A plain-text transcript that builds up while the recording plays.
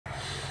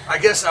I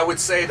guess I would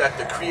say that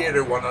the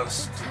creator wanted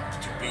us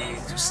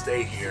to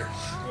stay here.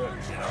 You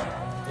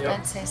know.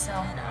 I'd say so.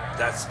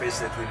 That's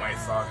basically my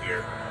thought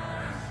here.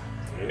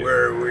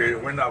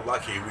 We're not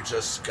lucky. We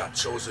just got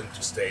chosen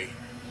to stay.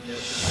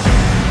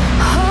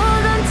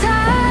 Hold on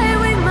tight,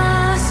 we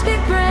must be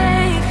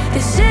brave.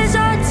 This is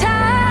our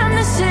time,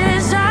 this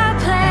is our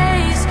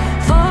place.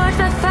 Forged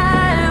by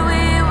fire,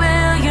 we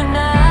will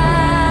unite.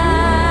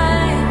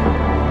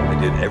 I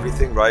did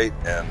everything right,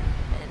 and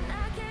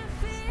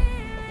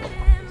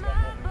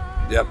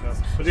yep.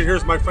 But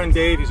here's my friend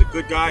Dave. He's a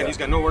good guy, and he's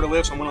got nowhere to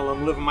live, so I'm gonna let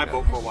him live in my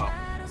boat for a while.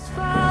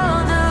 The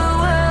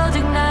world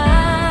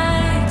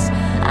ignites.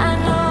 I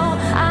know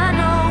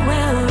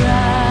we'll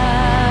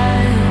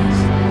rise.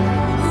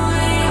 We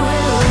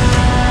will rise.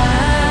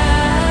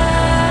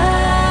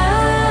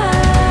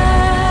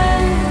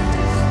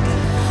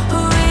 We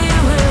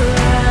will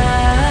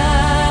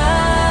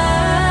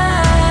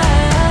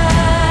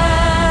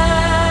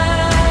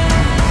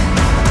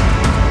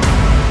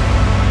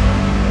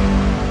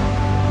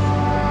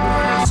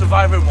We're in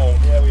survivor mode.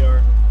 Yeah, we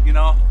are. You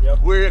know,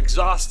 Yep. we're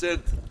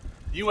exhausted.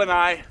 You and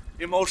I,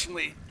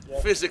 emotionally,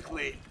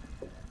 physically.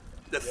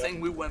 The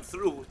thing we went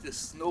through,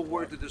 there's no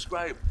word to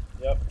describe.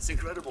 Yep, It's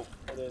incredible.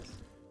 it is.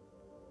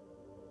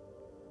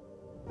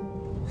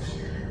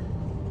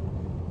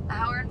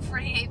 Hour and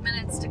 48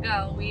 minutes to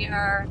go. We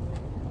are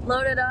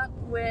loaded up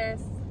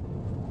with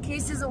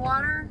cases of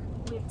water.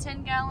 We have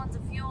 10 gallons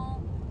of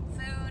fuel,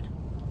 food.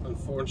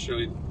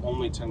 Unfortunately,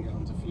 only 10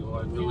 gallons of fuel.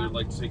 I'd really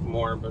like to take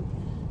more, but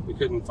we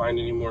couldn't find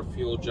any more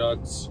fuel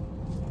jugs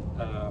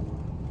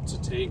to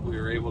take. We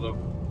were able to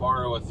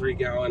borrow a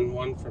 3-gallon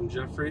one from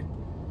Jeffrey,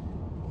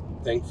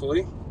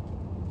 thankfully.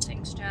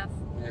 Thanks, Jeff.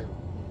 Yeah.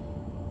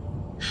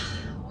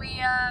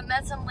 We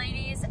met some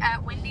ladies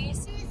at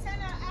Wendy's.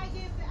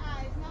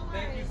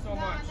 Thank you so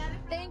much.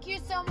 Thank you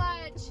so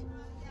much.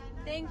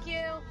 Thank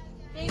you.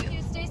 Thank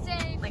you. Stay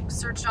safe. Like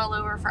searched all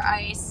over for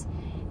ice,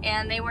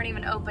 and they weren't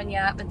even open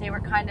yet, but they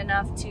were kind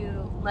enough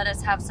to let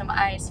us have some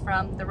ice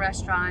from the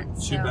restaurant.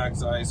 So, 2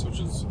 bags of ice, which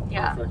is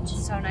perfect.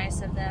 So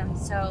nice of them.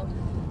 So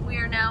we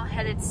are now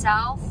headed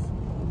south.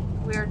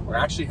 We're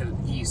actually headed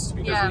east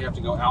because we have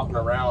to go out and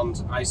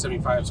around.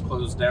 I-75 is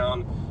closed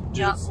down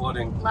due to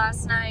flooding.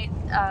 Last night,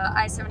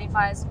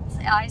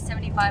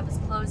 I-75 was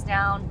closed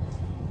down.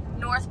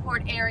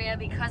 Northport area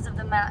because of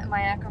the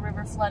Myakka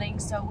River flooding,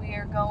 so we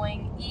are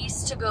going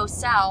east to go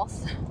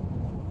south.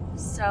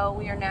 So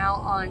we are now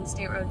on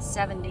State Road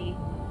 70,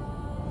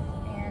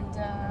 and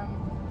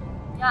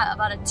yeah,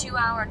 about a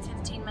 2-hour and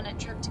 15-minute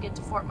trip to get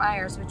to Fort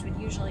Myers, which would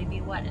usually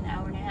be what, an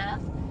hour and a half.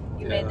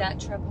 You made that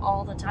trip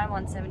all the time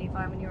on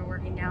 75 when you were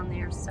working down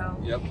there, so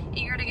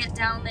eager to get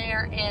down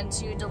there and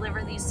to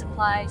deliver these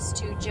supplies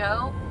to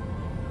Joe,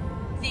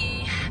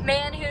 the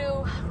man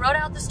who rode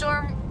out the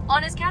storm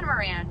on his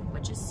catamaran,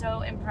 which is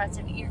so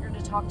impressive. Eager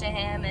to talk to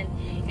him and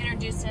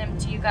introduce him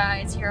to you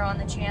guys here on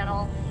the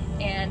channel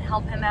and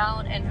help him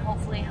out, and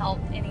hopefully help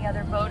any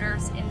other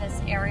boaters in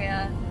this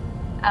area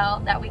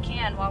out that we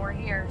can while we're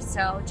here.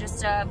 So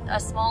just a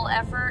small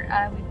effort,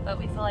 but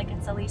we feel like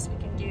it's the least we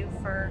can do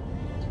for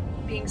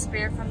being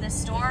spared from this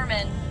storm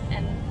and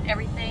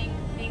everything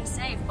being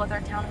safe, both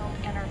our townhome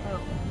and our boat.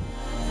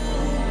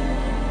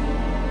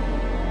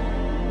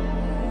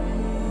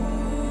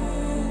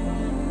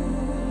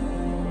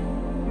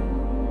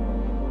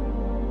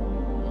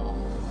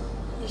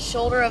 The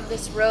shoulder of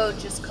this road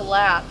just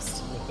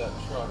collapsed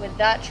with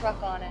that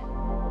truck on it.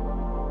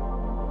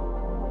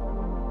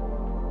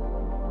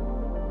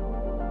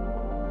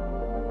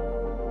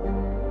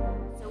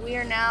 So we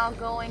are now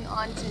going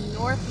on to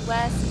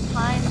Northwest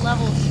Pine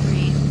Level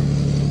Street.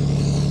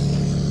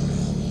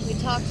 We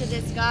talked to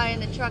this guy in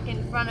the truck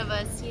in front of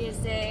us. He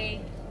is a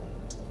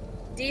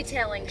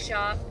detailing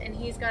shop, and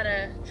he's got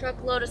a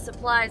truckload of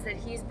supplies that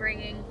he's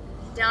bringing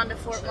down to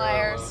Fort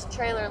Myers,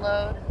 trailer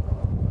load.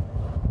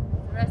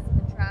 The rest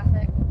of the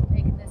traffic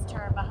making this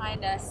turn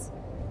behind us.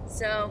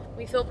 So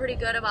we feel pretty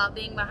good about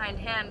being behind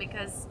him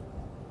because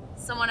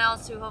someone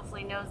else who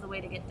hopefully knows the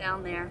way to get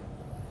down there.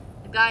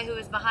 The guy who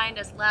was behind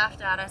us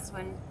laughed at us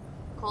when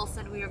Cole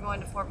said we were going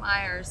to Fort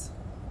Myers.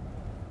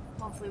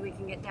 Hopefully we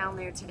can get down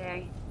there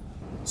today.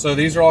 So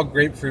these are all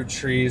grapefruit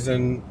trees,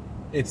 and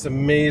it's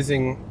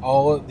amazing.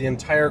 The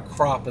entire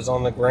crop is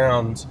on the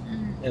ground.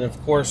 And of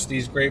course,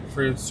 these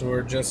grapefruits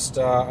were just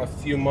a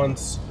few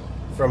months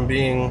from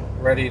being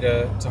ready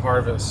to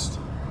harvest.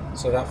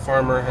 So that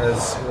farmer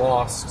has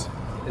lost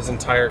his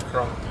entire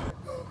crop.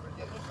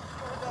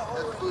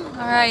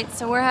 All right,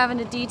 so we're having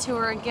to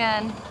detour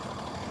again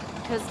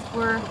because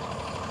we're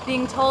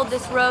being told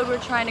this road we're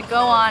trying to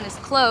go on is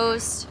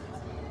closed.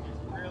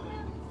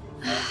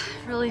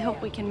 Really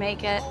hope we can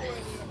make it.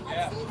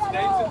 Yeah,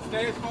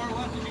 stay as far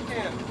left as you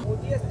can.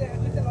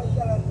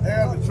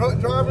 And the truck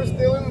driver's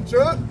still in the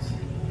truck?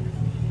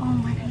 Oh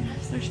my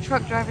goodness, there's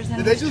truck drivers in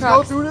Did these they just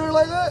trucks. go through there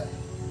like that?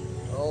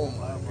 Oh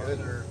my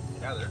goodness.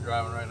 Yeah, they're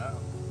driving right now.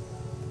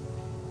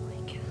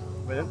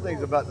 Man, them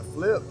thing's about to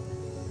flip.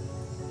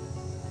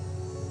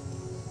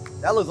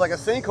 That looks like a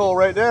sinkhole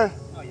right there.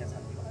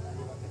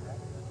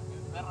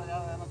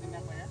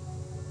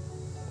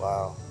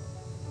 Wow.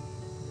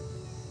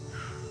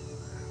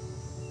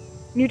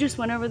 You just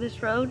went over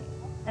this road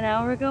an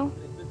hour ago?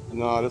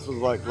 No, this was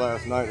like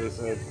last night, they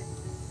said.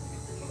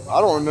 I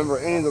don't remember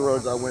any of the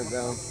roads I went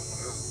down.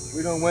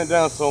 We done went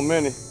down so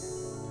many.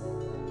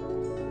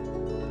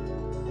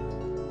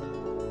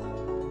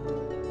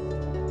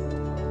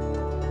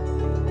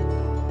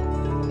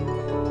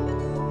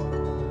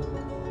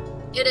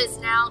 It is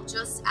now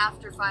just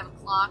after 5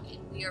 o'clock and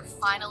we are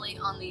finally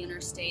on the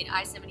interstate.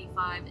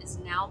 I-75 is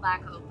now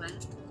back open.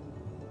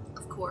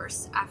 Of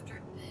course,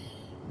 after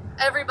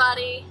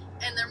everybody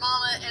and their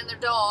mama and their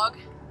dog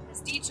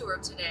has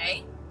detoured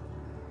today.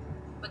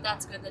 But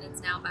that's good that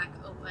it's now back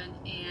open,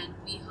 and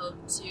we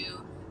hope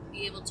to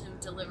be able to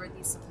deliver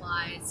these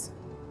supplies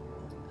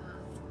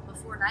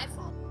before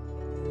nightfall.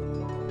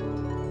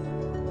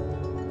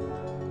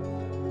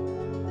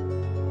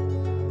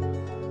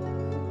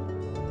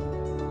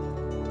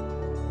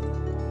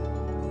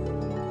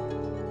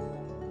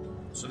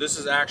 So this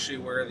is actually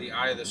where the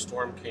eye of the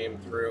storm came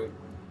through.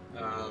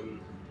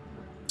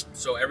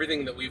 So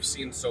everything that we've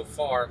seen so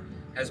far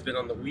has been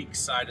on the weak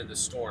side of the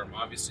storm.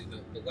 Obviously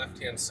the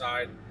left-hand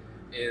side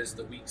is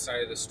the weak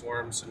side of the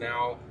storm. So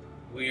now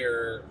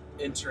we're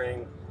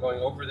going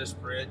over this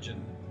bridge,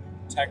 and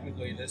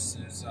technically this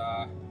is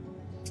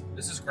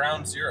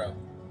ground zero,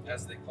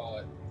 as they call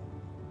it.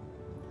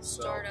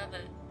 So, Start of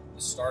it.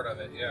 The start of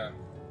it, yeah.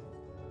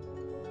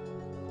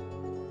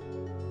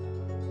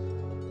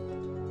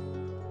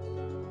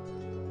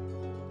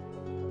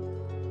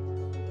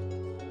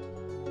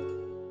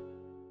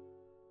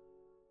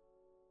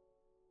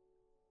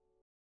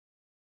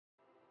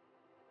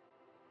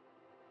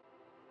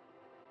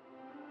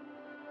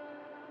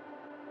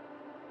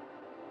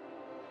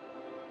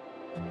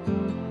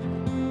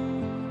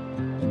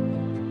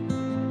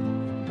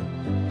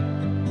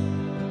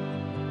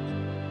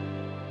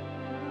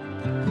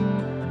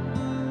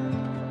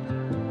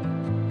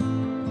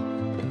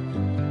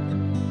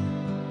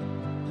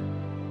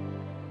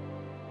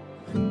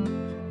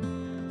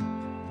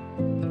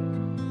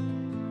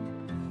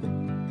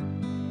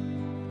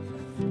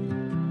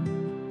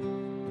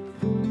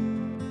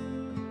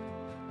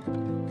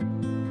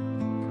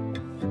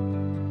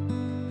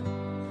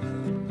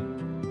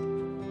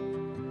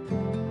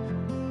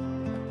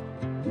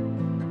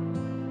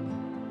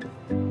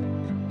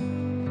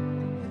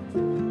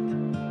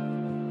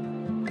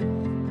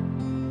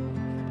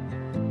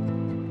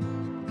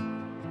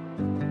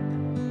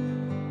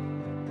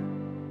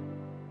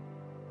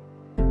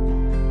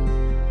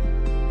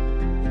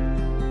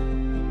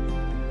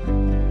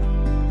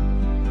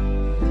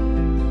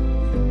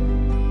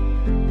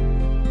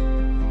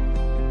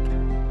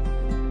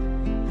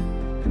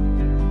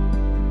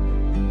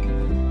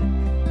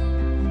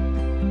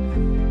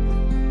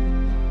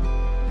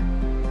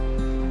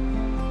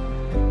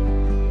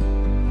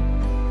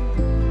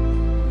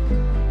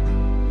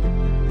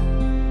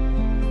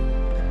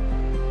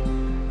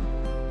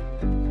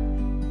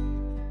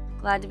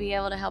 Glad to be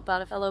able to help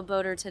out a fellow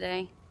boater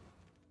today.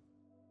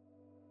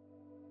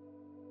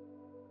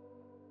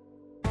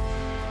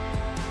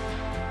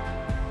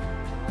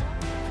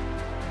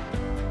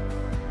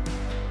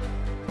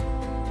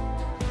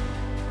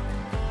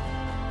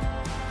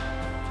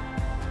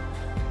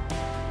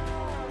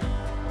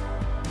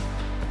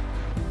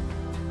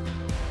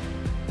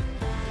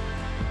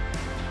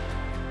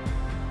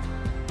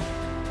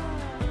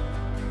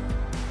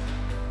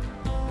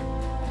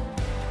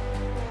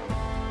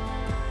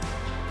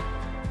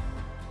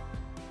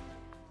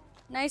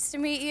 Nice to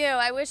meet you.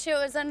 I wish it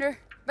was under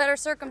better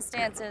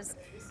circumstances.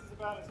 This is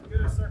about as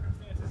good a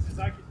circumstances as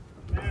I could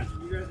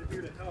imagine. You guys are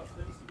here to help.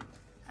 Thank you.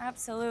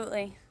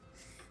 Absolutely.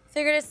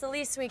 Figured it's the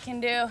least we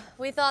can do.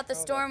 We thought the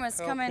storm was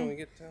How can we coming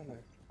get down there?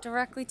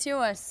 directly to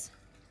us.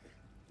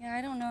 Yeah,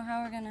 I don't know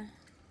how we're gonna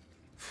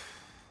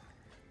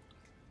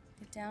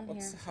get down here.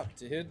 What's up,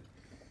 dude?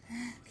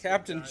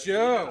 Captain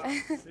Joe.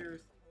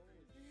 Seriously.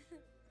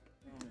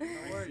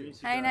 How are you?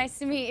 Hi, nice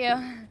to meet you.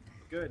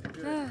 Good,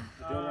 good. Doing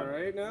all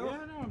right now?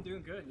 Yeah, no, I'm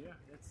doing good. Yeah,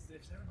 if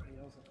everybody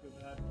else is good,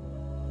 bad.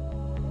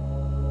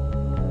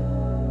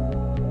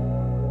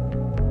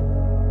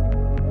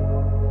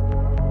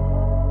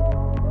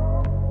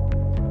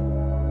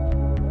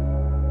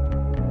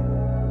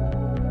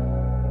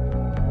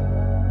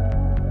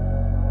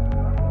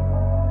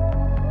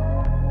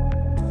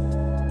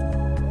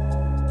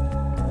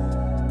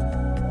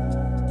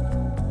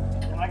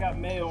 And I got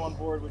mayo on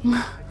board, which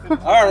I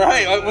couldn't. All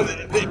right. Well,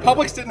 the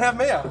Publix didn't have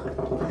mayo.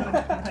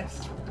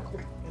 Nice.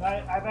 And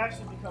I've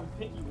actually become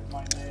picky with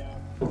my mayo.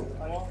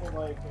 I only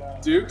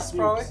like Dukes,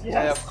 probably? Yes.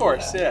 Yeah, of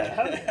course,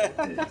 yeah.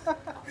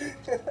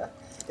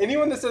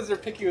 Anyone that says they're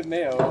picky with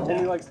mayo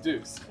only likes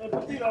Dukes.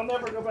 But dude, I'll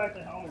never go back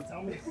to home and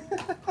tell me.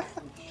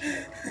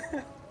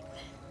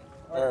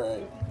 All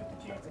right.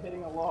 50-50 chance of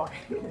hitting a log.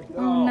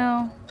 Oh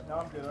no. No,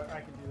 I'm good.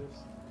 I can do this.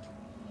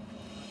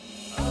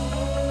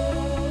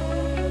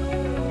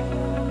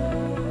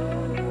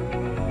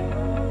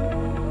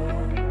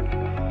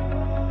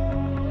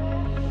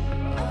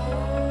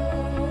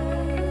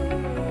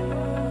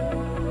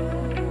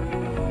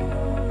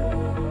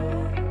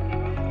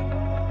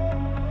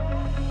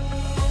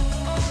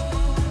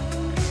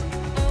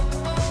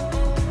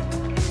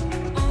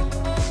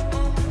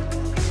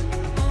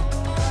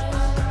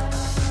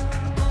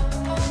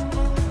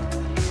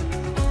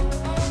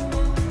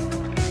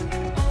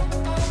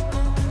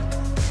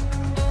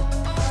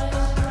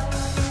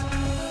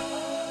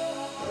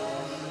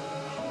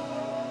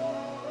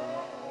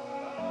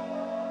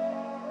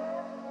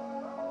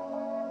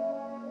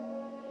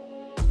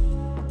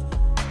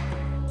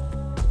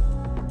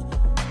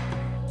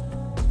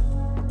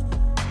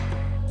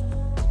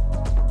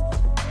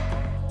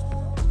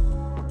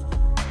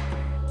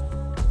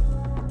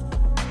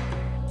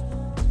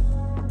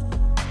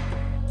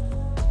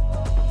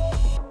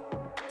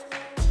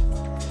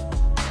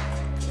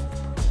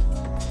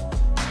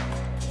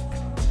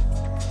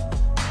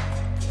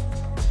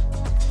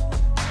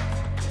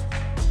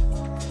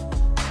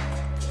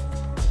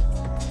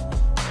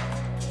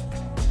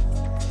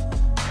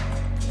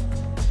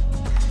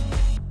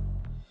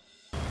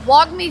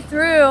 Walk me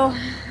through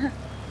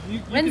You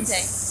can Wednesday.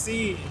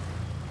 see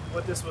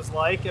what this was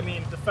like. I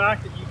mean, the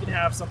fact that you can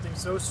have something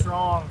so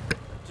strong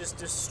just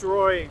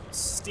destroy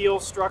steel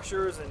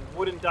structures and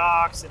wooden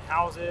docks and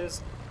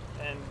houses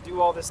and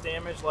do all this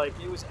damage, like,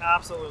 it was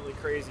absolutely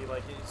crazy.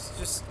 Like, it's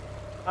just,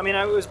 I mean,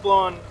 I was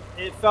blown.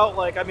 It felt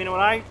like, I mean,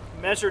 when I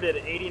measured it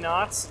at 80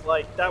 knots,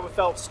 like, that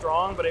felt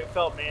strong, but it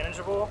felt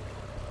manageable.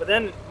 But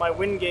then my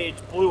wind gauge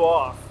blew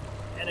off,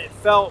 and it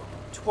felt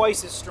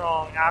twice as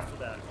strong after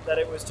that. That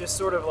it was just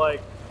sort of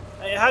like,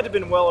 it had to have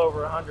been well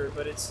over 100,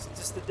 but it's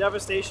just the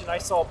devastation. I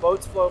saw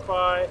boats float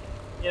by,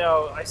 you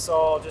know, I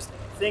saw just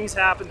things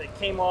happen that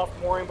came off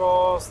mooring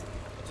balls,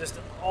 just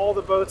all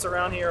the boats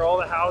around here, all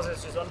the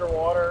houses just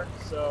underwater.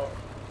 So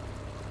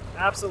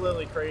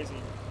absolutely crazy.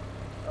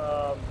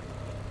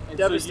 And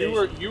Devastation.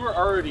 so you were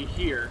already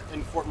here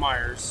in Fort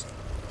Myers,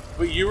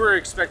 but you were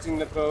expecting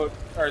the boat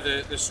or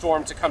the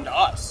storm to come to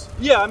us.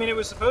 Yeah, I mean, it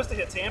was supposed to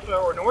hit Tampa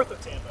or north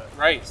of Tampa.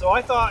 Right. So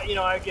I thought, you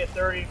know, I'd get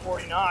 30,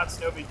 40 knots,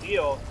 no big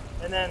deal.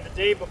 And then the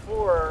day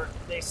before,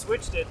 they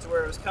switched it to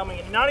where it was coming,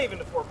 and not even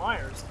to Fort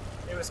Myers.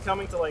 It was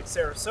coming to like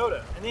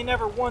Sarasota, and they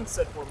never once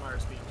said Fort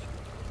Myers Beach.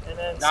 And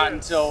then Not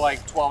until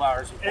like 12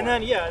 hours before. And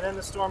then and then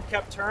the storm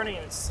kept turning,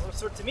 and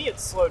to me it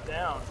slowed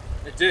down.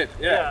 It did,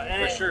 yeah,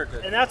 and for sure it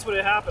did. And that's what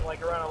it happened.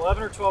 Like around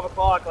 11 or 12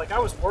 o'clock, like I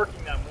was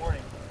working that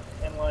morning,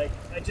 and like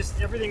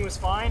everything was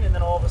fine, and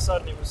then all of a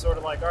sudden it was sort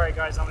of like, all right,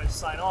 guys, I'm going to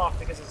sign off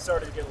because it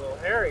started to get a little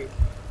hairy.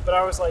 But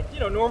I was like,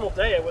 you know, normal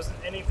day, it wasn't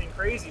anything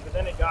crazy, but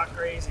then it got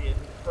crazy, and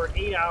for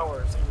 8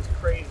 hours it was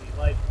crazy.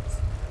 Like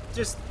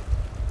just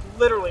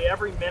literally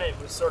every minute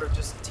was sort of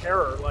just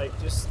terror, like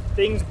just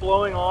things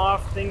blowing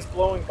off, things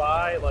blowing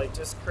by, like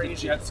just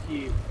crazy. The jet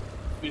ski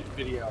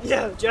video.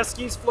 Yeah, jet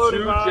skis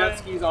floating by. 2 jet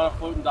skis on a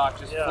floating dock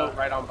just float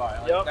right on by.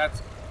 Like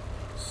that's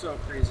so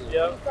crazy.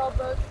 Yep. You saw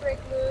boats break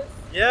loose.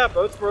 Yeah,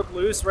 boats broke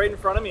loose right in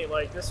front of me.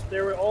 Like this,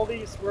 there were all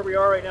these where we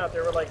are right now.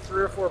 There were like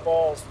 3 or 4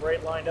 balls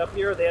right lined up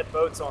here. They had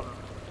boats on them,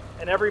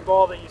 and every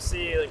ball that you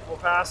see, like we'll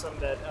pass them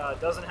that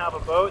doesn't have a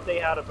boat, they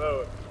had a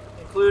boat.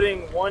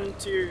 Including 1,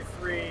 2,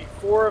 3,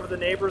 4 of the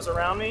neighbors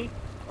around me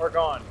are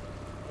gone.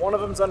 One of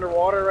them's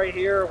underwater right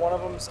here. One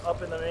of them's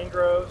up in the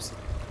mangroves,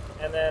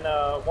 and then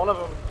one of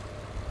them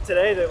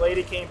today. The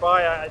lady came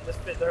by.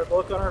 Her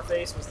look on her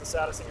face was the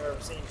saddest thing I've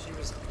ever seen. She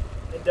was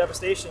in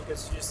devastation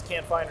because she just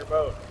can't find her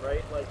boat.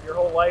 Right, like your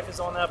whole life is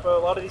on that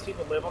boat. A lot of these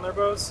people live on their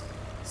boats,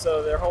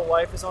 so their whole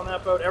life is on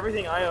that boat.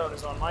 Everything I own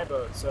is on my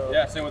boat. So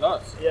yeah, same with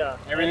us. Yeah,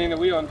 everything that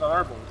we own is on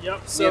our boat.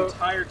 Yep. So the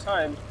entire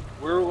time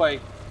we're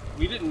like,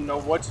 we didn't know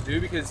what to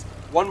do because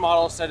one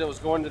model said it was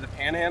going to the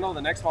Panhandle,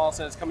 the next model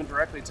said it's coming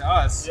directly to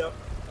us. Yep.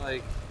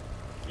 Like,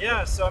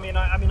 yeah. So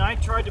I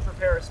tried to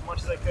prepare as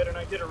much as I could, and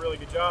I did a really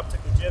good job.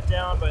 Took the jib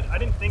down, but I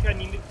didn't think I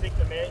needed to take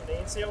the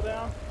mainsail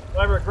down. But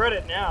I regret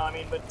it now. I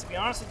mean, but to be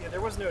honest with you,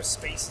 there was no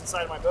space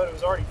inside my boat. It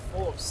was already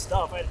full of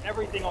stuff. I had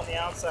everything on the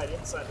outside,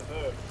 inside the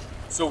boat.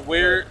 So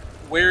where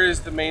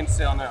is the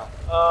mainsail now?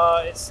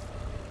 It's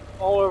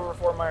all over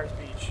Fort Myers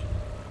Beach.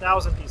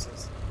 1,000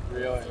 pieces.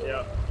 Really?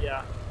 Yeah.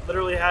 Yeah.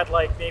 Literally had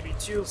like maybe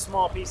 2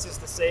 small pieces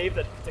to save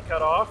to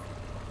cut off,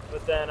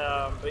 but then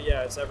but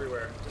yeah, it's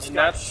everywhere. Just And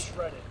got that's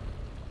shredded.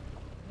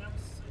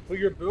 Well,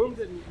 your boom's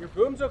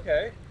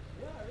okay.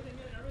 Yeah,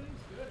 everything's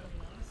good. I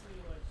mean, honestly,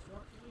 like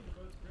structurally,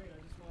 the boat's great. I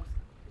just lost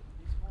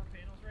these 4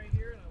 panels right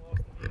here, and I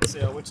lost the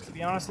mainsail, which, to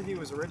be honest with you,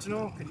 was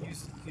original. Could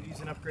use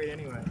an upgrade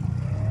anyway.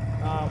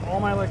 All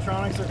my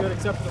electronics are good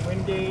except for the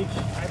wind gauge.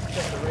 I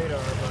protect the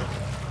radar, but.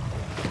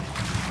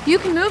 You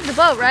can move the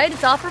boat, right?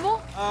 It's operable?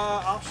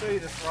 I'll show you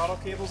the throttle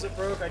cables that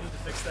broke. I need to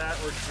fix that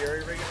or jerry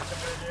rig it or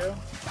something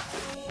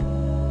to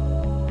do.